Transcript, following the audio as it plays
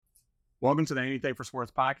Welcome to the Anything for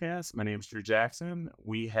Sports podcast. My name is Drew Jackson.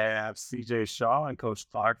 We have CJ Shaw and Coach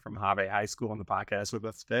Clark from Mojave High School on the podcast with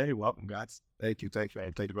us today. Welcome, guys. Thank you for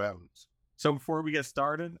having us. So before we get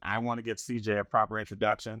started, I want to give CJ a proper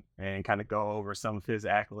introduction and kind of go over some of his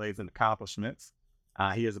accolades and accomplishments.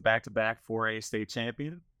 He is a back-to-back 4A state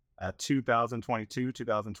champion, a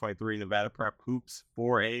 2022-2023 Nevada Prep Hoops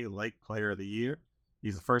 4A Lake Player of the Year.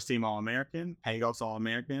 He's a first-team All-American, Pangos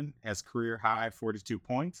All-American, has career-high 42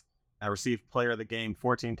 points. I received Player of the Game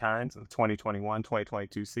 14 times in the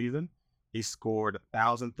 2021-2022 season. He scored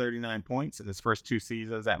 1,039 points in his first two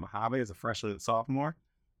seasons at Mojave as a freshman and sophomore.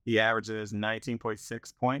 He averages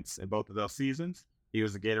 19.6 points in both of those seasons. He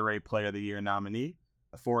was a Gatorade Player of the Year nominee,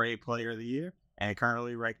 a 4A Player of the Year, and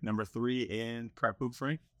currently ranked number 3 in Prep Hoops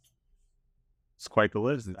rank. It's quite the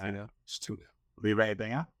list. It's 2 now. Leave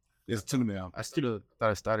anything out? It's 2 now. I still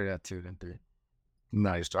thought it started at 2, then 3.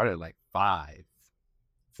 No, it started at like 5,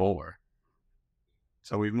 4.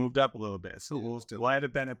 So we've moved up a little bit. So we'll add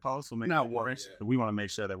it Bennett post. We'll make Not it worse. We want to make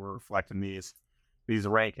sure that we're reflecting these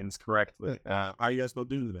rankings correctly. How are you guys both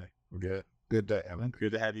doing today? We're good. Good day, Evan.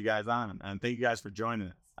 Good to have you guys on, and thank you guys for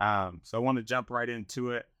joining us. So I want to jump right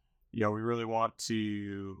into it. We really want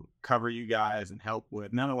to cover you guys and help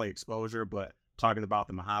with not only exposure, but talking about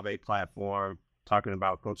the Mojave platform, talking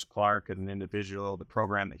about Coach Clark as an individual, the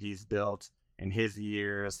program that he's built in his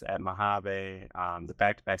years at Mojave, the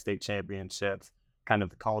back-to-back state championships, kind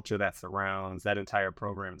of the culture that surrounds that entire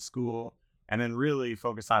program in school, and then really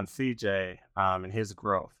focus on CJ and his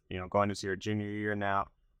growth. Going into your junior year now,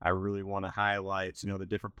 I really want to highlight, the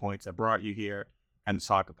different points that brought you here and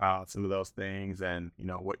talk about some of those things and,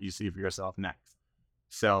 what you see for yourself next.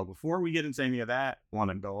 So before we get into any of that, I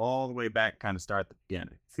want to go all the way back, kind of start at the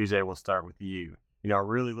beginning. CJ, we'll start with you.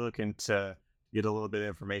 Really looking to get a little bit of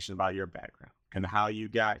information about your background, kind of how you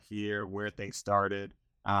got here, where things started,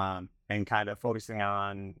 and kind of focusing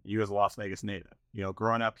on you as a Las Vegas native.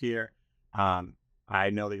 Growing up here, I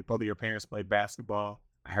know that both of your parents played basketball.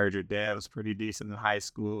 I heard your dad was pretty decent in high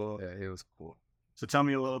school. Yeah, it was cool. So tell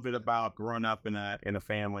me a little bit about growing up in a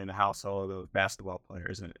family, in a household of basketball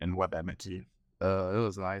players and what that meant to you. It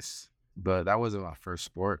was nice, but that wasn't my first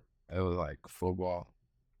sport. It was like football,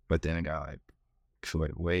 but then it got like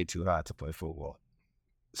way too hot to play football.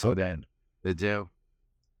 So then the gym,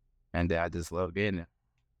 and then I just loved getting it.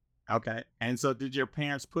 Okay. And so did your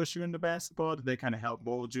parents push you into basketball? Did they kind of help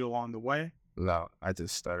mold you along the way? No, I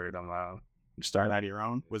just started on my own. You started out of your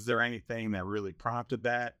own? Was there anything that really prompted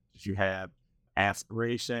that? Did you have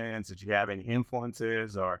aspirations? Did you have any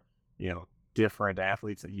influences or, different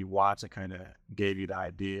athletes that you watch that kind of gave you the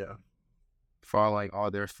idea? Follow like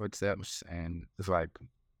all their footsteps and just like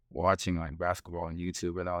watching like basketball on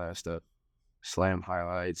YouTube and all that stuff. Slam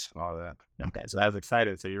highlights, all that. Okay, so I was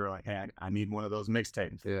excited. So you were like, hey, I need one of those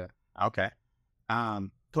mixtapes. Yeah. Okay.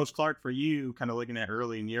 Coach Clark, for you, kind of looking at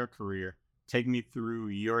early in your career, take me through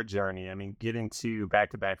your journey. I mean, getting to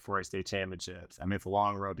back-to-back 4A state championships. I mean, it's a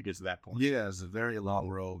long road to get to that point. Yeah, it's a very long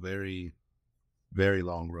road, very, very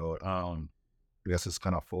long road. I guess it's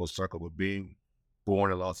kind of full circle with being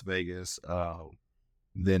born in Las Vegas.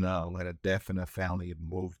 Then had a death in the family,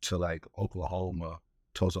 moved to like Oklahoma,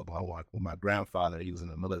 Tulsa, Oklahoma, with my grandfather. He was in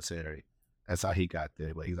the military. That's how he got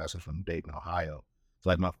there, but he's actually from Dayton, Ohio. So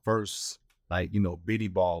like my first, bitty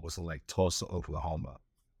ball was in like Tulsa, Oklahoma.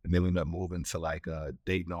 And then we ended up moving to like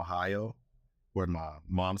Dayton, Ohio, where my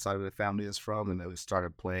mom's side of the family is from. And then we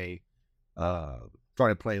started playing for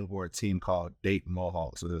a team called Dayton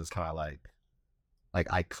Mohawks. So it was kind of like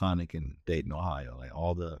iconic in Dayton, Ohio. Like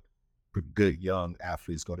all the good young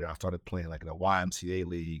athletes go there. I started playing like in the YMCA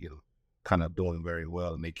league and kind of doing very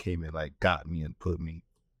well. And they came and like got me and put me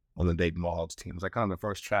on the Dayton Mohawks team. It was like kind of the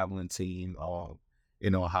first traveling team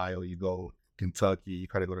in Ohio. You go Kentucky, you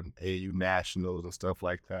kind of go to AU Nationals and stuff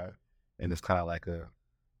like that. And it's kind of like a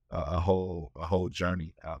whole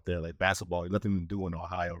journey out there. Like basketball, nothing to do in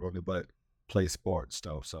Ohio really, but play sports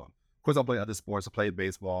stuff. So of course I play other sports. I played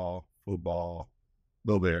baseball, football, a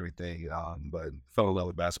little bit of everything, but fell in love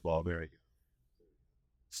with basketball very young.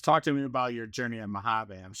 Let's talk to me about your journey at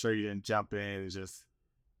Mojave. I'm sure you didn't jump in and just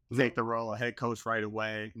take the role of head coach right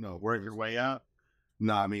away, work your way up.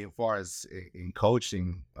 No, I mean, as far as in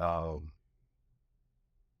coaching,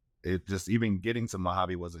 it just even getting to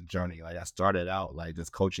Mojave was a journey. Like I started out like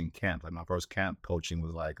just coaching camp. Like my first camp coaching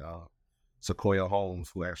was like Sequoia Holmes,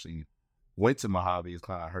 who actually went to Mojave. It's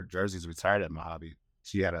kind of her jersey's retired at Mojave.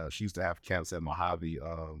 She used to have camps at Mojave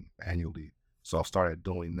annually. So I started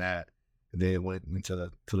doing that, and then went into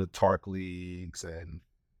the Tark leagues and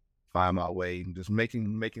find my way and just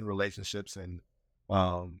making relationships. And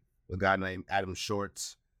a guy named Adam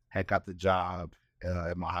Shorts had got the job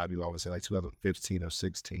at my hobby, I would say like 2015 or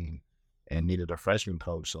 16, and needed a freshman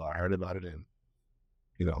coach. So I heard about it, and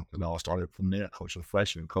it all started from there. Coaching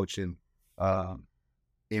freshmen, coaching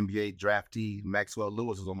NBA draftee Maxwell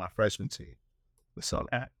Lewis was on my freshman team. So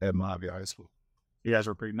at Mojave High School. You guys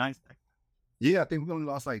were pretty nice. Yeah, I think we only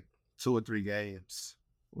lost like 2 or 3 games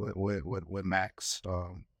with Max.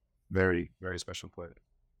 Very, very special player.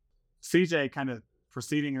 CJ, kind of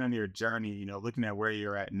proceeding on your journey, looking at where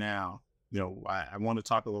you're at now, I want to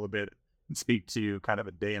talk a little bit and speak to kind of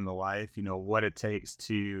a day in the life, what it takes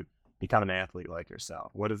to become an athlete like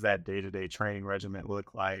yourself. What does that day-to-day training regimen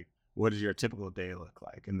look like? What does your typical day look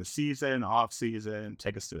like in the season, off season?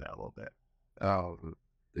 Take us through that a little bit.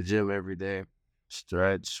 The gym every day,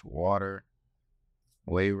 stretch, water,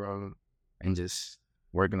 weight room, and just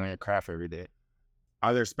working on your craft every day.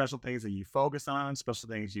 Are there special things that you focus on, special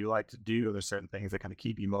things you like to do? Are there certain things that kind of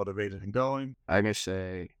keep you motivated and going? I can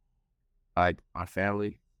say, like, my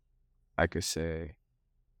family. I could say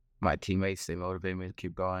my teammates, they motivate me to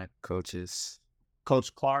keep going. Coaches.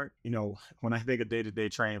 Coach Clark, when I think of day-to-day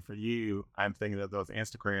training for you, I'm thinking of those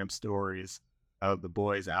Instagram stories of the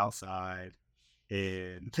boys outside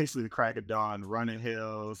and basically the crack of dawn running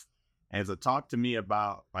hills. And so talk to me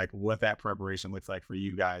about like what that preparation looks like for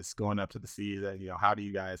you guys going up to the season. How do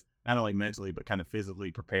you guys not only mentally but kind of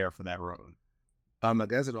physically prepare for that road? I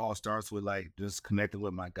guess it all starts with like just connecting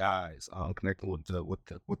with my guys, connecting with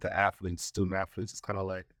the athletes, student athletes. It's kind of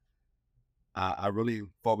like I really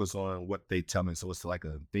focus on what they tell me. So it's like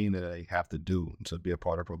a thing that they have to do to be a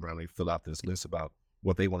part of the program. They fill out this list about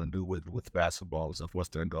what they want to do with basketball and stuff. What's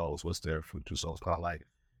their goals? What's their future? So it's kind of like,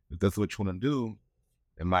 if that's what you want to do,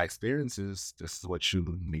 in my experiences, this is what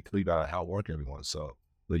you need to leave out how work everyone. So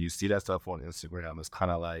when you see that stuff on Instagram, it's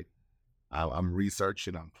kind of like I'm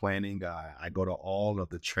researching, I'm planning. I go to all of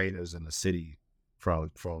the trainers in the city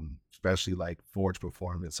from especially like Forge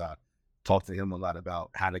Performance. I talk to him a lot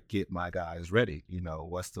about how to get my guys ready.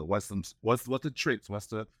 What's the tricks?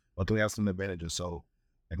 What do we have some advantages? So,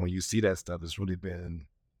 and when you see that stuff, it's really been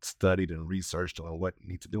studied and researched on what you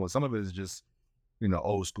need to do. And some of it is just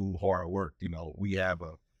old school hard work. We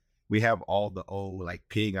have all the old like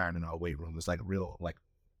pig iron in our weight room. It's like real, like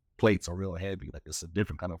plates are real heavy. Like it's a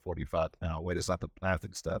different kind of 45-pound weight. It's not the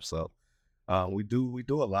plastic stuff. So we do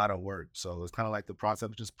a lot of work. So it's kind of like the process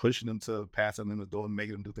of just pushing them to passing them the door and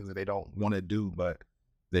making them do things that they don't want to do, but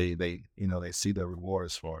they see the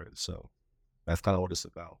rewards for it. So that's kind of what it's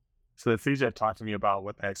about. So CJ talked to me about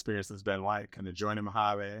what that experience has been like, kind of joining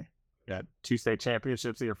Mojave. Got 2 state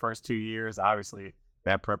championships in your first 2 years. Obviously,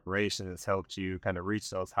 that preparation has helped you kind of reach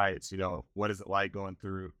those heights. What is it like going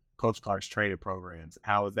through Coach Clark's training programs?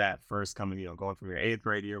 How is that first coming, going from your 8th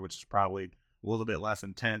grade year, which is probably a little bit less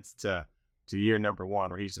intense, to year number 1,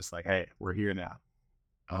 where he's just like, hey, we're here now?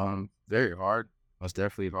 Very hard. Most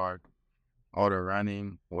definitely hard. All the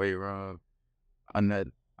running, weight room,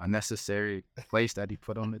 unnecessary place that he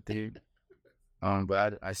put on the team.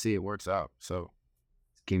 But I see it works out. So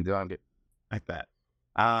keep doing it like that.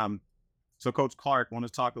 So Coach Clark, want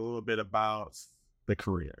to talk a little bit about the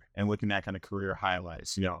career and looking at kind of career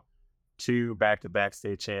highlights. 2 back-to-back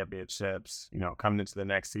state championships. Coming into the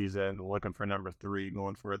next season, looking for number 3,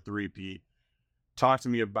 going for a 3-peat. Talk to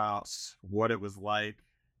me about what it was like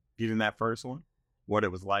getting that first one, what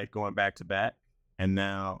it was like going back-to-back, and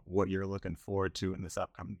now what you're looking forward to in this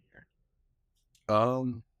upcoming year.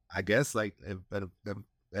 I guess like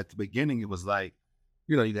at the beginning, it was like,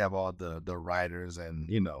 you'd have all the writers and,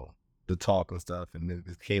 the talk and stuff. And it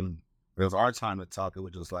was our time to talk. It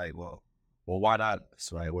was just like, well, why not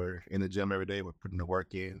us, right? We're in the gym every day. We're putting the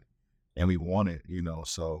work in and we want it,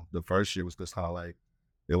 So the first year was just kind of like,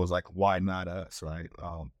 it was like, why not us, right?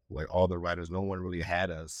 Like all the writers, no one really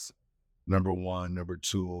had us number 1, number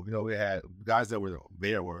 2. We had guys that were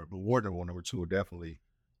there were awarded number 2 definitely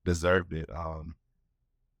deserved it.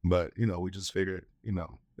 But, we just figured,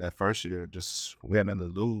 that first year, we had nothing to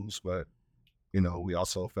lose, but, we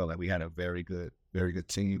also felt like we had a very good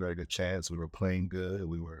team, very good chance. We were playing good.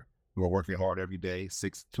 We were working hard every day,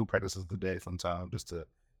 2 practices a day sometimes just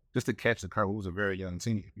to catch the curve. We was a very young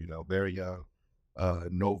team, very young,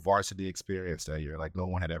 no varsity experience that year. Like no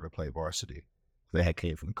one had ever played varsity. They had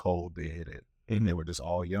came from cold bed and they were just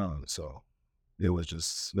all young. So it was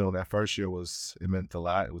just, that first year it meant a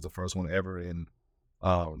lot. It was the first one ever in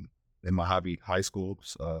Mojave High School.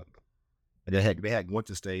 They had went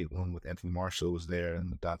to state one with Anthony Marshall was there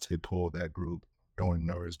and Dante Poole, that group, Darren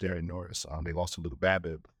Norris. They lost to Luke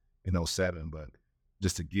Babbitt in 2007, but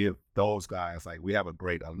just to give those guys, like we have a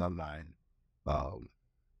great alumni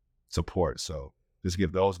support. So just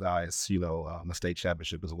give those guys, a state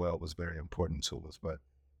championship as well was very important to us. But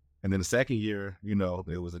And then the second year, you know,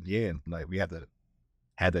 it was again like we had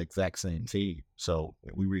the exact same team, so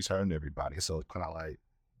we returned everybody. So it's kind of like,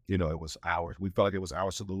 you know, it was ours. We felt like it was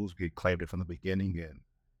ours to lose. We claimed it from the beginning, and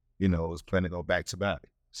you know, it was planning to go back to back.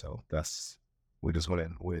 So we just went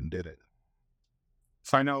and did it.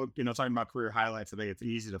 So I know, you know, talking about career highlights today, it's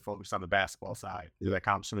easy to focus on the basketball side, the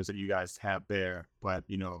accomplishments that you guys have there. But,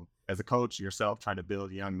 you know, as a coach yourself, trying to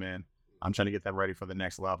build young men, I'm trying to get them ready for the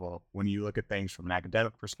next level. When you look at things from an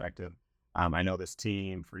academic perspective, I know this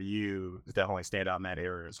team for you is definitely stand out in that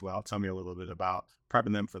area as well. Tell me a little bit about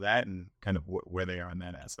prepping them for that and kind of where they are in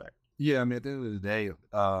that aspect. Yeah, I mean, at the end of the day,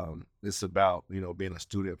 it's about, you know, being a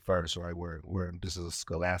student first, right? Where this is a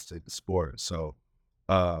scholastic sport, so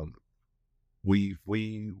we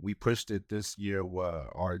pushed it this year.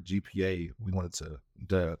 Our GPA, we wanted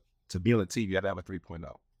to be on the team, you had to have a 3.0.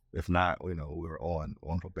 If not, you know, we were on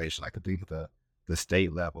probation. I could think the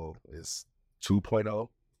state level is 2.0.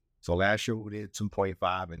 So last year we did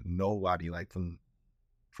 2.5, and nobody, like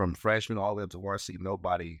from freshman all the way up to varsity,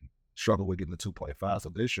 nobody struggled with getting the 2.5. So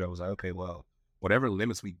this year I was like, okay, well, whatever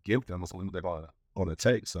limits we give them is the limit they're going to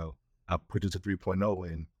take. So I put it to 3.0,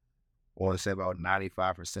 and I want to say about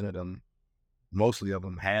 95% of them, mostly of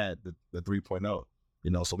them had the 3.0,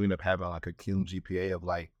 you know, so we ended up having like a cumulative GPA of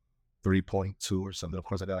like 3.2 or something. Of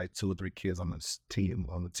course, I got like 2 or 3 kids on the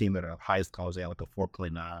team that are highest college, they had like a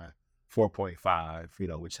 4.9, 4.5, you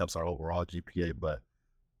know, which helps our overall GPA. But,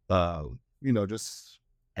 you know, just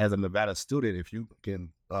as a Nevada student, if you can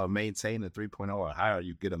maintain a 3.0 or higher,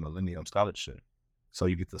 you get a Millennium Scholarship. So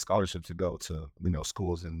you get the scholarship to go to, you know,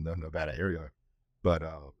 schools in the Nevada area. But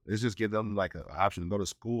it's just give them like an option to go to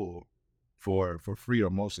school for free or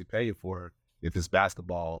mostly paid for. If it's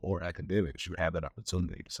basketball or academics, you have that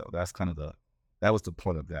opportunity. So that's kind of that was the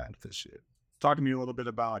point of that this year. Talk to me a little bit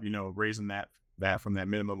about, you know, raising that from that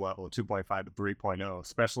minimum level of 2.5 to 3.0,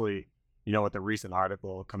 especially, you know, with the recent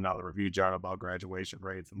article coming out of the Review Journal about graduation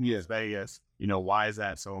rates in Las Vegas. You know, why is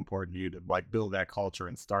that so important to you to like build that culture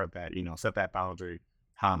and start that, you know, set that boundary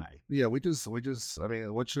high? Yeah, we just I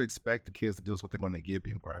mean, what you expect the kids to do is what they're going to give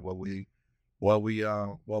you, right? What we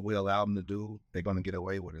allow them to do, they're going to get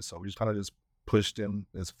away with it. So we just kind of just push them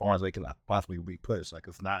as far as they can possibly be pushed. Like,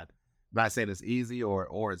 it's not saying it's easy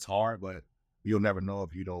or it's hard, but you'll never know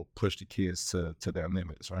if you don't push the kids to their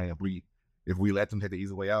limits, right? If we let them take the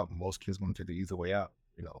easy way out, most kids are going to take the easy way out,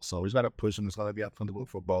 you know. So we just got to push them. It's going to be opportunity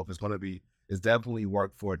for both. It's definitely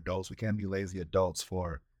work for adults. We can't be lazy adults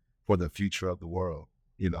for the future of the world,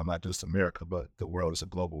 you know, not just America, but the world is a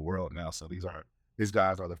global world now. So these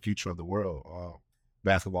guys are the future of the world.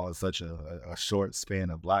 Basketball is such a short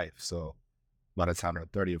span of life. So by the time they're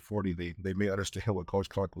 30 or 40, they may understand what Coach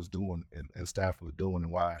Clark was doing and staff was doing,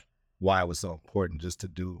 and why it was so important just to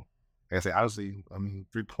do. Like I say, honestly, I mean,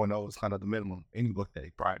 3.0 is kind of the minimum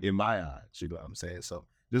anyway, right, in my eyes, you know what I'm saying? So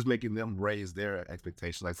just making them raise their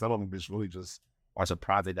expectations. Like, some of them just really just are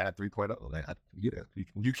surprised they got 3.0. Like,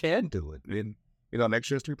 you can do it. And, you know, next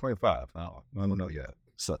year's 3.5. I don't know yet.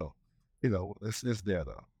 So, you know, it's there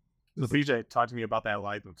though. So CJ, talk to me about that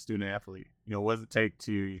life of student athlete. You know, what does it take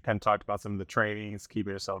to, you kind of talked about some of the trainings,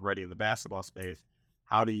 keeping yourself ready in the basketball space.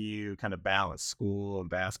 How do you kind of balance school and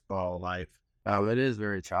basketball life? It is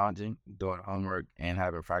very challenging doing homework and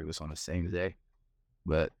having practice on the same day.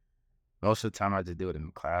 But most of the time I just do it in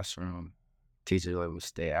the classroom. Teacher let me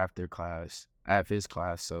stay after class. I have his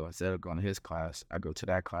class, so instead of going to his class, I go to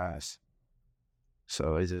that class.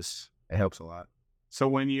 So it helps a lot. So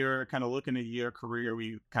when you're kind of looking at your career,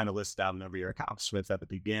 we kind of list out a number of your accomplishments at the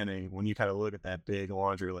beginning. When you kind of look at that big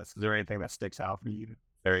laundry list, is there anything that sticks out for you? Is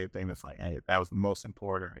there anything that's like, hey, that was the most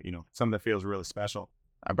important, you know, something that feels really special?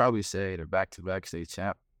 I'd probably say the back-to-back state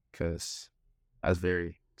champ, because that's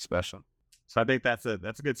very special. So I think that's a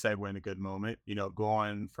good segue and a good moment. You know,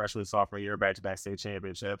 going freshman, sophomore year, back-to-back state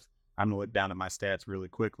championships. I'm going to look down at my stats really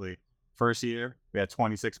quickly. First year, we had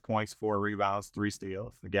 26 points, 4 rebounds, 3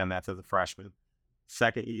 steals. Again, that's as a freshman.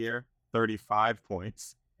 Second year, 35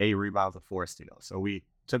 points, 8 rebounds, and 4 steals. So we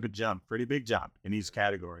took a jump, pretty big jump in each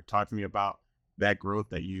category. Talk to me about that growth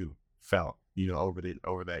that you felt, you know,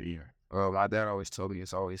 over that year. Well, my dad always told me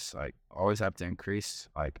it's always have to increase.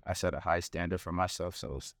 Like, I set a high standard for myself,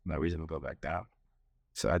 so it's no reason to go back down.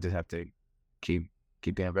 So I just have to keep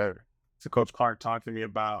getting better. So Coach Clark, talk to me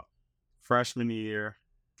about freshman year,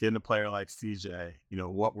 getting a player like CJ. You know,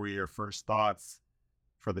 what were your first thoughts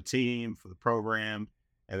for the team, for the program,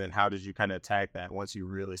 and then how did you kind of attack that once you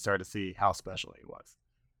really started to see how special he was?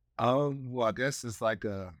 Well, I guess it's like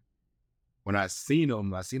when I seen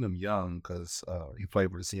him young, because he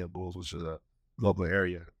played for the Senior Bulls, which is a local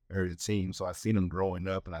area team. So I seen him growing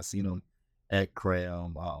up, and I seen him at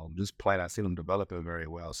Cram. Just playing, I seen him developing very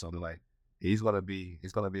well. So I'm like, he's gonna be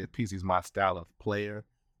a piece. He's my style of player.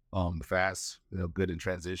 Fast, good in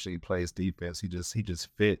transition. He plays defense. He just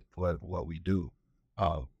fit what we do.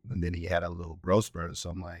 And then he had a little growth spurt. So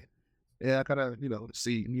I'm like, yeah, I gotta,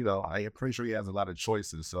 see, I'm pretty sure he has a lot of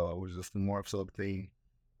choices. So it was just more of something.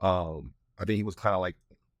 I think he was kind of like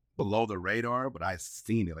below the radar, but I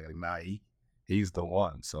seen it like nah, he's the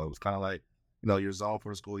one. So it was kind of like, you're zoned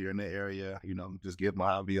for school, you're in the area, just give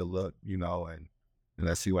Mojave a look, and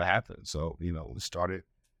let's see what happens. So, we started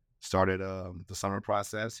the summer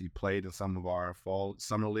process. He played in some of our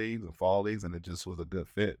summer leagues and fall leagues, and it just was a good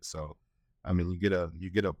fit. So, I mean, you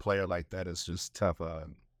get a player like that, it's just tough. I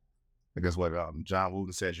guess what John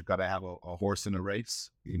Wooden says, you got to have a horse in the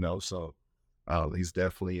race, So he's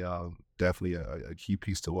definitely a key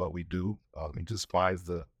piece to what we do. He just finds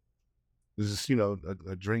a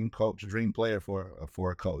dream coach, a dream player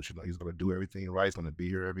for a coach. He's going to do everything right. He's going to be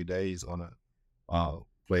here every day. He's going to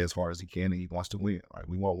play as hard as he can, and he wants to win. Right?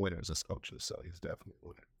 We want winners as coaches, so he's definitely a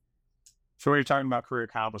winner. So when you're talking about career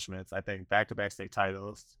accomplishments, I think back-to-back state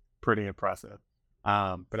titles, pretty impressive.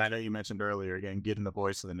 But I know you mentioned earlier, again, getting the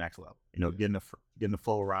boys to the next level, getting the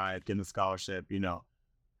full ride, getting the scholarship,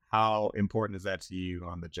 how important is that to you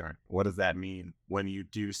on the journey? What does that mean when you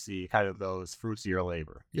do see kind of those fruits of your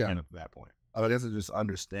labor? Yeah. At that point. I guess it's just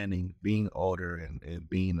understanding, being older and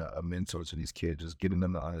being a mentor to these kids, just getting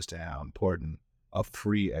them to understand how important a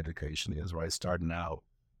free education is, right? Starting out,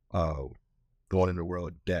 going in the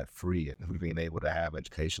world debt-free and being able to have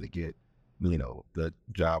education to get, the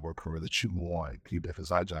job or career that you want. Even if it's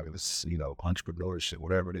not a job, if it's, entrepreneurship,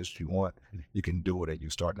 whatever it is you want, you can do it, and you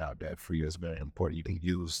starting out debt-free is very important. You can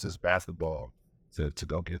use this basketball to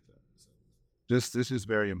go get that. This is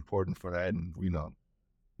very important for that, and,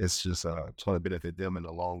 it's just trying to benefit them in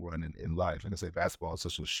the long run in life. Like I say, basketball is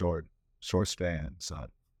such a short span, so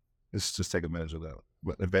it's just take advantage of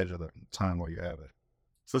the time while you have it.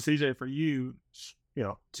 So CJ, for you,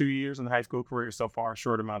 2 years in the high school career so far,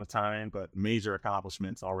 short amount of time, but major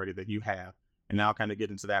accomplishments already that you have. And now kind of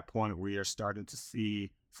getting to that point where you're starting to see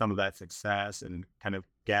some of that success and kind of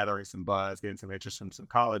gathering some buzz, getting some interest from some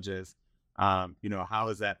colleges. How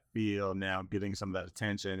does that feel now, getting some of that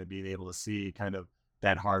attention and being able to see kind of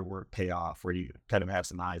that hard work pay off where you kind of have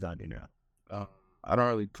some eyes on you now? I don't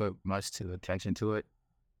really put much attention to it.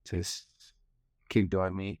 Just keep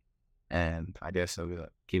doing me, and I guess I'll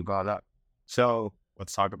keep going up. So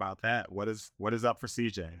let's talk about that. What is up for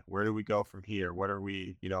CJ? Where do we go from here? What are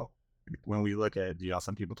we, when we look at,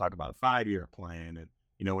 some people talk about a 5-year plan, and,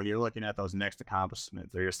 when you're looking at those next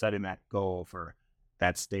accomplishments or you're setting that goal for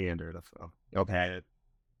that standard of okay, I had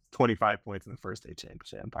 25 points in the first state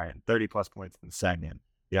championship, I had 30 plus points in the second.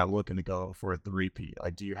 Yeah, I'm looking to go for a 3P.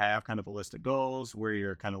 Like, do you have kind of a list of goals where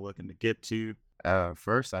you're kind of looking to get to?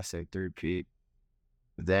 First, I say 3P.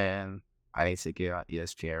 Then I need to get on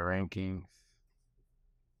ESPN rankings.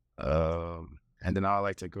 And then I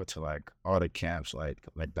like to go to like all the camps, like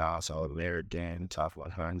McDonald's, all the American, Top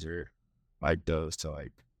 100, like those to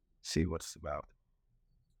like see what it's about.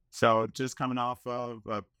 So just coming off of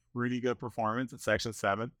a pretty good performance at Section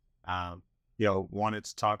 7, wanted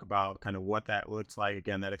to talk about kind of what that looks like.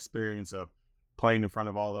 Again, that experience of playing in front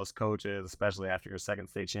of all those coaches, especially after your second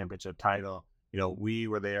state championship title. We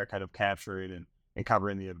were there kind of capturing and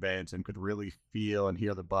covering the event and could really feel and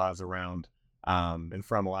hear the buzz around and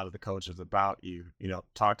from a lot of the coaches about you.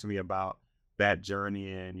 Talk to me about that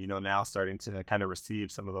journey and, now starting to kind of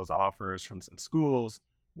receive some of those offers from some schools,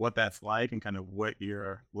 what that's like and kind of what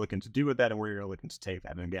you're looking to do with that and where you're looking to take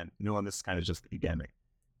that. And again, knowing this is kind of just the beginning.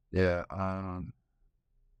 Yeah.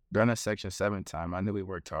 During the Section 7 time, I knew we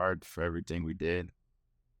worked hard for everything we did.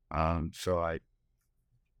 So like,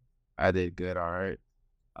 I did good. All right.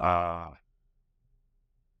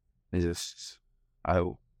 It's just, I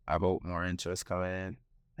hope more interest coming in.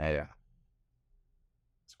 Yeah.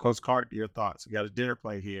 So Coach Cart, your thoughts? We got a dinner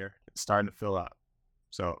plate here. It's starting to fill up.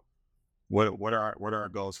 So what are our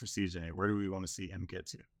goals for CJ? Where do we want to see him get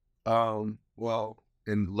to? Well,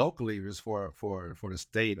 and locally, just for the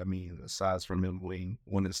state, I mean, aside from him winning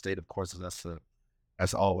the state, of course,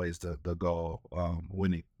 that's always the goal,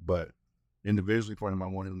 winning. But individually for him, I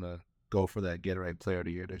want him to go for that Gatorade Player of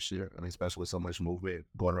the Year this year. I mean, especially with so much movement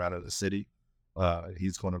going around in the city,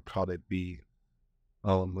 he's going to probably be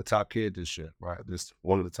the top kid this year, right? Just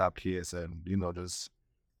one of the top kids, and just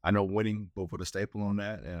I know winning will put a staple on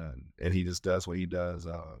that, and he just does what he does.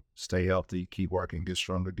 Stay healthy, keep working, get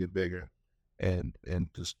stronger, get bigger, and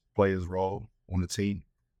just play his role on the team.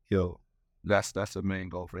 That's the main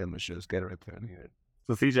goal for him this year, is Gatorade Player of the Year.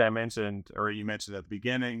 So CJ mentioned, or you mentioned at the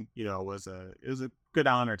beginning, it was a good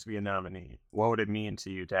honor to be a nominee. What would it mean to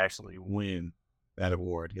you to actually win that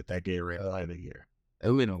award, get that Gatorade Play of the Year? It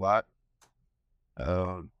would mean a lot.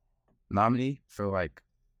 Nominee for like,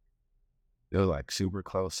 it was like super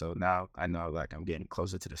close. So now I know like I'm getting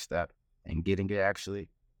closer to the step and getting it actually.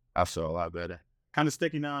 I feel a lot better. Kind of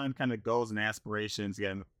sticking on kind of goals and aspirations,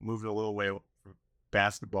 again, moving a little way from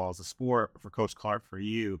basketball as a sport for Coach Clark, for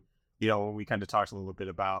you, when we kind of talked a little bit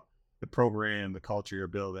about the program, the culture you're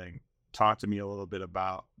building. Talk to me a little bit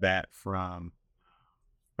about that from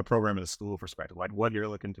the program and the school perspective, like what you're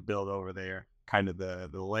looking to build over there, kind of the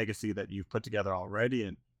legacy that you've put together already,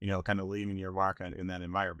 and kind of leaving your mark in that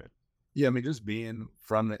environment. Yeah, I mean, just being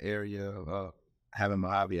from the area, having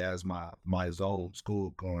Mojave as my zone school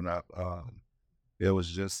growing up, it's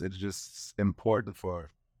just important for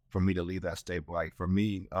me to leave that state. Like for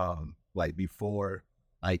me, like before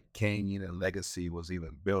like Canyon and Legacy was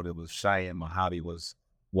even built, it was Cheyenne. Mojave was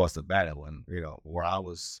the battle, and where I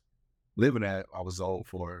was living at, I was zoned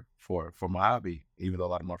for Mojave, even though a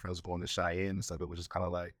lot of my friends were going to Cheyenne and stuff. It was just kind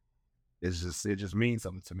of like it just means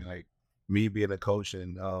something to me. Like me being a coach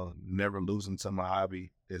and never losing to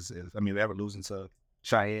Mojave never losing to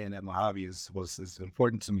Cheyenne at Mojave is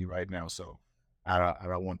important to me right now. So I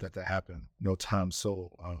don't want that to happen no time soon.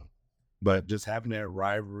 But just having that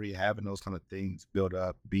rivalry, having those kind of things built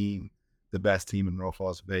up, being the best team in North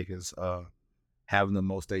Las Vegas, having the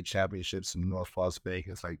most state championships in North Las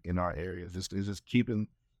Vegas, like in our area, it's just keeping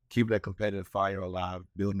that competitive fire alive,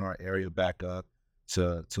 building our area back up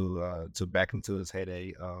to back into its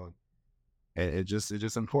heyday. And it's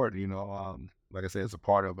just important, like I said, it's a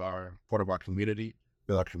part of our community,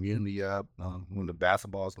 build our community up. When the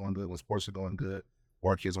basketball is going good, when sports are going good,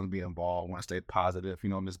 more kids want to be involved, want to stay positive.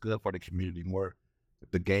 It's good for the community. More,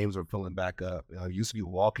 the games are filling back up. It used to be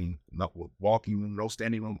walking, no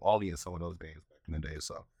standing room audience, some of those games back in the day.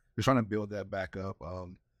 So we're trying to build that back up.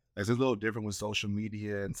 It's a little different with social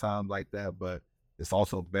media and times like that, but it's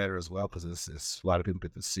also better as well because it's a lot of people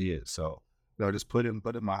get to see it. So just putting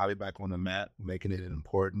Mojave back on the map, making it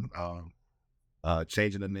important,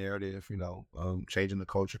 changing the narrative, changing the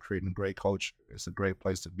culture, creating a great culture. It's a great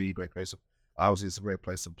place to be, obviously it's a great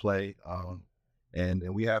place to play.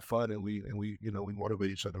 And we have fun and we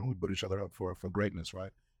motivate each other and we put each other up for greatness,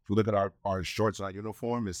 right? If we look at our shorts on our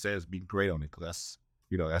uniform, it says be great on it, because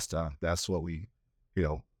that's what we,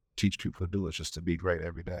 teach people to do, is just to be great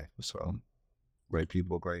every day. So great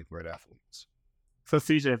people, great athletes. So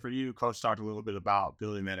CJ, for you, Coach talked a little bit about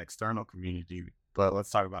building that external community, but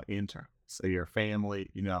let's talk about internal. So your family,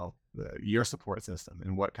 your support system,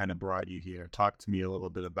 and what kind of brought you here. Talk to me a little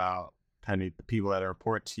bit about kind of the people that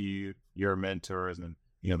report to you, your mentors, and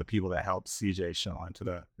the people that helped CJ shine to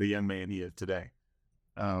the young man he is today.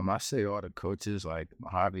 I say all the coaches, like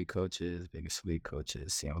Mojave coaches, Big Sweet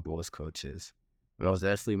coaches, Sam Bulls coaches. But it was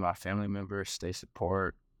actually my family members. They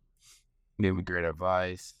support, gave me great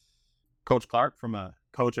advice. Coach Clark, from a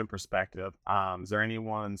coaching perspective, is there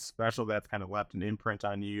anyone special that's kind of left an imprint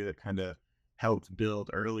on you that kind of helped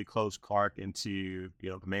build early Coach Clark into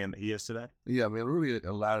the man that he is today? Yeah, I mean, really,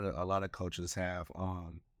 a lot of coaches have.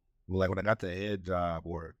 Like when I got the head job,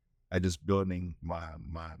 or I just building my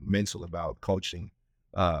mental about coaching,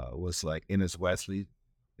 was like Ennis Wesley.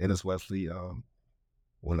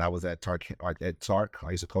 When I was at Tark, I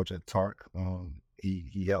used to coach at Tark.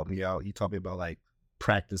 He helped me out. He taught me about like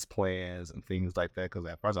practice plans and things like that, because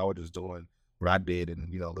at first I was just doing what I did in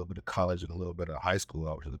a little bit of college and a little bit of high school.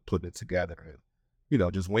 I was just putting it together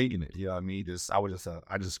and just winging it. I mean,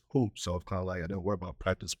 I just hooped. So it's kind of like I didn't worry about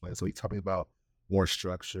practice plans. So he taught me about more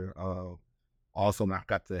structure. Also, when I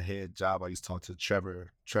got the head job, I used to talk to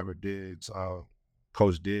Trevor Diggs,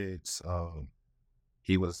 Coach Diggs.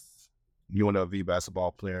 He was UNLV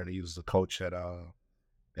basketball player, and he was the coach at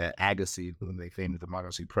Agassiz when they came to the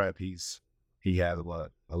Montgomery Prep. He had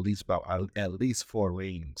at least 4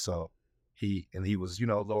 rings. So he was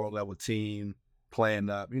lower level team playing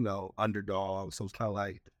up, underdog. So it's kind of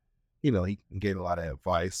like he gave a lot of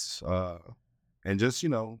advice, and just it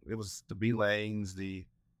was the B Lanes, the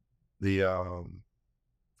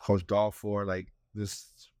Coach Dalfor, like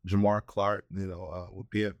this Jamar Clark, with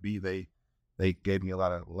PFB, they gave me a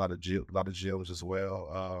lot of gems as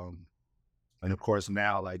well. And of course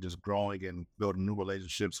now, like just growing and building new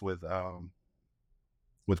relationships with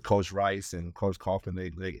Coach Rice and Coach Kaufman,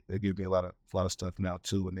 they give me a lot of stuff now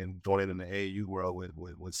too. And then going in the AAU world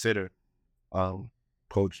with Sitter,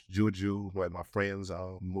 Coach Juju, where my friends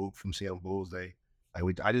moved from CM Bulls,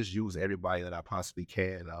 I just use everybody that I possibly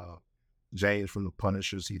can. James from the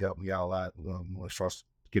Punishers, he helped me out a lot. When I started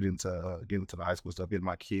getting into the high school stuff, getting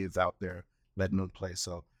my kids out there, letting them play.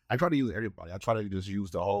 So I try to use everybody. I try to just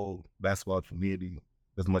use the whole basketball community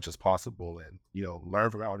as much as possible, and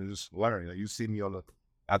learn from out and just learn. You see me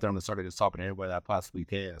out there on the circuit just talking to everybody that I possibly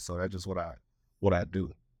can. So that's just what I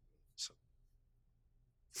do. So.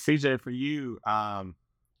 CJ, for you,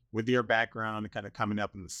 with your background and kind of coming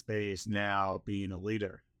up in the space now, being a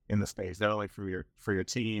leader in the space, not only for your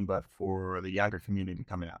team, but for the younger community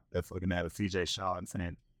coming out that's looking at a CJ Shaw and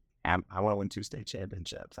saying, I want to win 2 state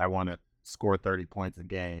championships. I want to score 30 points a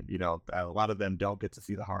game. A lot of them don't get to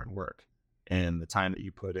see the hard work and the time that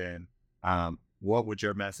you put in. What would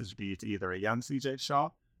your message be to either a young CJ Shaw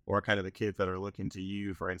or kind of the kids that are looking to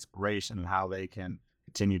you for inspiration and how they can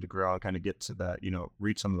continue to grow and kind of get to the,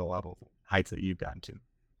 reach some of the level heights that you've gotten to?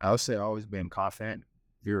 I would say always being confident.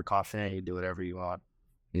 If you're confident, you do whatever you want.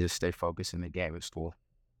 You just stay focused in the game at school.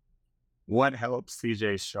 What helps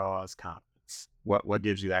CJ Shaw's confidence? What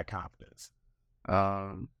gives you that confidence?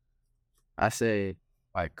 I say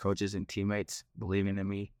like coaches and teammates believing in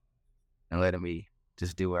me and letting me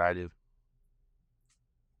just do what I do.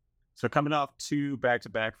 So coming off 2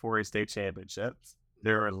 back-to-back 4A state championships,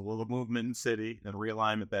 there was a little movement in the city and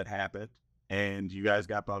realignment that happened, and you guys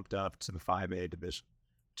got bumped up to the 5A division.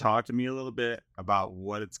 Talk to me a little bit about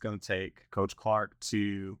what it's going to take, Coach Clark,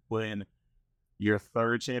 to win your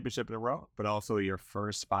 3rd championship in a row, but also your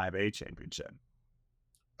first 5A championship.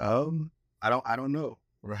 I don't know,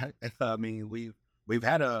 right? I mean, we've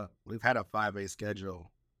had a 5A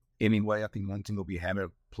schedule anyway. I think one thing that we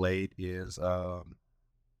haven't played is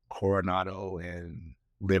Coronado and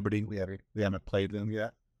Liberty. We haven't played them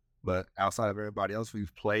yet, but outside of everybody else,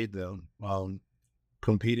 we've played them,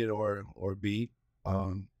 competed or beat.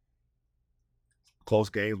 Close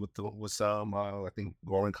games with some. I think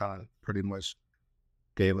Goring kind of pretty much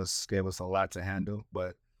gave us a lot to handle,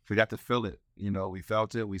 but we got to feel it. We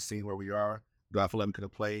felt it. We seen where we are. Do I feel like we could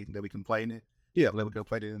have played that we can play in it? Yeah, I feel like we could have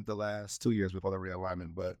played it in the last 2 years before the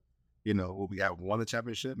realignment. But will we have won the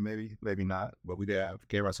championship? Maybe not. But we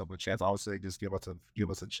gave ourselves a chance. I always say just give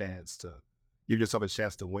us a chance to give yourself a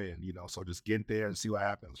chance to win. So just get there and see what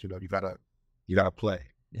happens. You gotta play.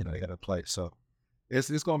 You gotta play. So. It's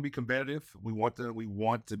going to be competitive. We want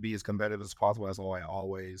to be as competitive as possible. That's why I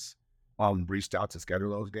always reached out to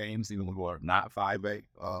schedule those games, even when we're not 5A.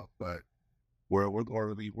 But we're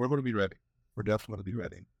going to be ready. We're definitely going to be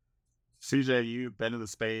ready. CJ, you've been in the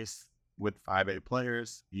space with 5A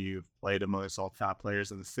players. You've played amongst all top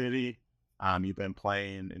players in the city. You've been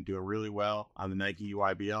playing and doing really well on the Nike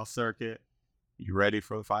UIBL circuit. You ready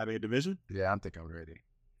for the 5A division? Yeah, I think I'm ready.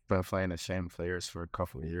 Been playing the same players for a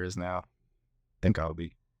couple of years now. Think I'll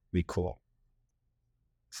be cool.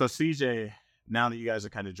 So CJ, now that you guys are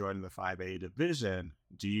kind of joining the 5A division,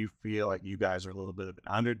 do you feel like you guys are a little bit of an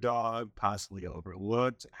underdog, possibly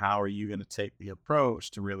overlooked? How are you going to take the approach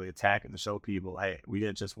to really attack and to show people, hey, we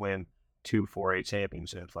didn't just win 2 4A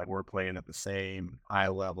championships, like we're playing at the same high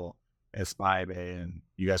level as 5A, and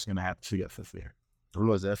you guys are going to have to see us this year? I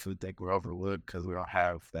most definitely think we're overlooked because we don't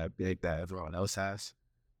have that big that everyone else has,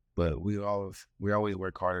 but we always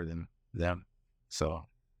work harder than them. So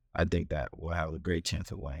I think that we'll have a great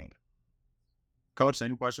chance of winning. Coach,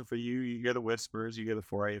 same question for you. You get the whispers, you get the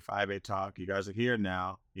 4A, 5A talk. You guys are here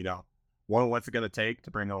now. What's it going to take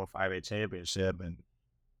to bring home a 5A championship, and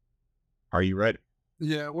are you ready?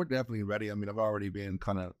 Yeah, we're definitely ready. I mean, I've already been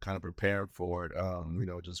kind of prepared for it.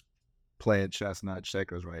 Just playing chess, not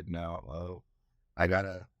checkers right now. I got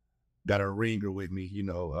a ringer with me.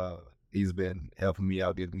 He's been helping me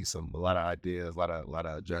out, giving me a lot of ideas, a lot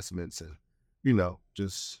of adjustments, and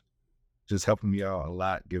just helping me out a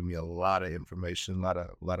lot, giving me a lot of information, a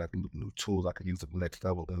lot of new tools I can use at the next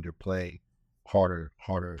level under play, harder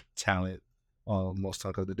talent. Most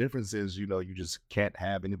times, because the difference is, you just can't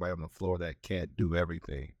have anybody on the floor that can't do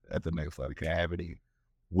everything at the next level. You can't have any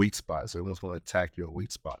weak spots. Everyone's going to attack your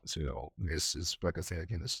weak spots. It's like I said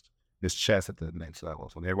again, it's chess at the next level.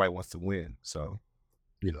 So everybody wants to win. So,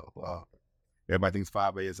 everybody thinks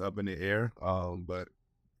 5A is up in the air. But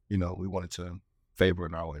we wanted to favor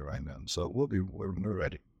in our way right now. So we're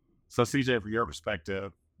ready. So CJ, from your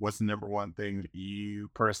perspective, what's the number one thing that you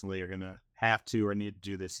personally are going to have to or need to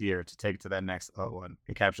do this year to take it to that next level and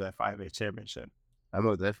capture that 5A championship? I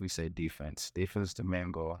would definitely say defense. Defense is the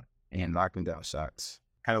main goal and knocking down shots.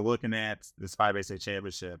 Kind of looking at this 5A state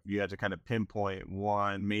championship, you have to kind of pinpoint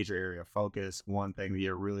one major area of focus, one thing that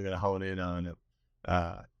you're really going to hone in on,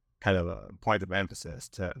 kind of a point of emphasis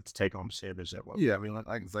to take home the championship. Yeah, I mean,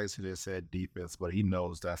 like Zayce said, defense, but he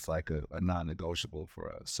knows that's like a non-negotiable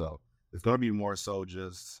for us. So it's going to be more so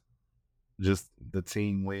just the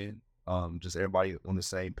team win, just everybody on the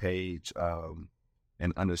same page,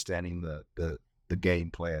 and understanding the the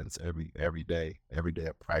game plans every day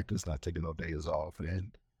of practice, not taking no days off,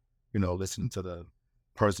 and listening to the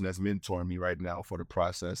person that's mentoring me right now for the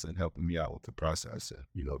process and helping me out with the process, and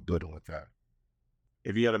doing with that.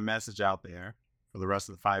 If you had a message out there for the rest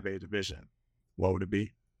of the 5A division, what would it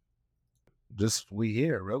be? Just we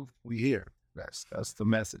here, bro. We here. That's the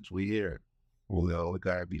message. We here. Well, it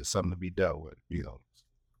gotta be something to be dealt with.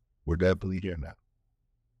 We're definitely here now.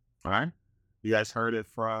 All right. You guys heard it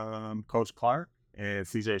from Coach Clark and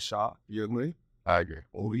CJ Shaw. You agree? I agree.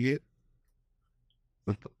 Well, we hit.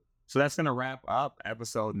 So that's going to wrap up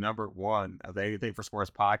episode number 1 of the Anything for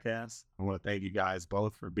Sports podcast. I want to thank you guys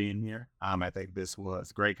both for being here. I think this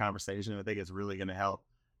was a great conversation. I think it's really going to help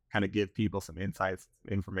kind of give people some insights,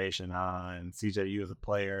 information on CJU as a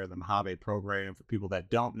player, the Mojave program for people that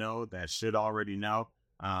don't know, that should already know.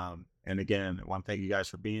 And again, I want to thank you guys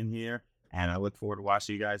for being here. And I look forward to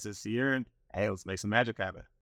watching you guys this year. And hey, let's make some magic happen.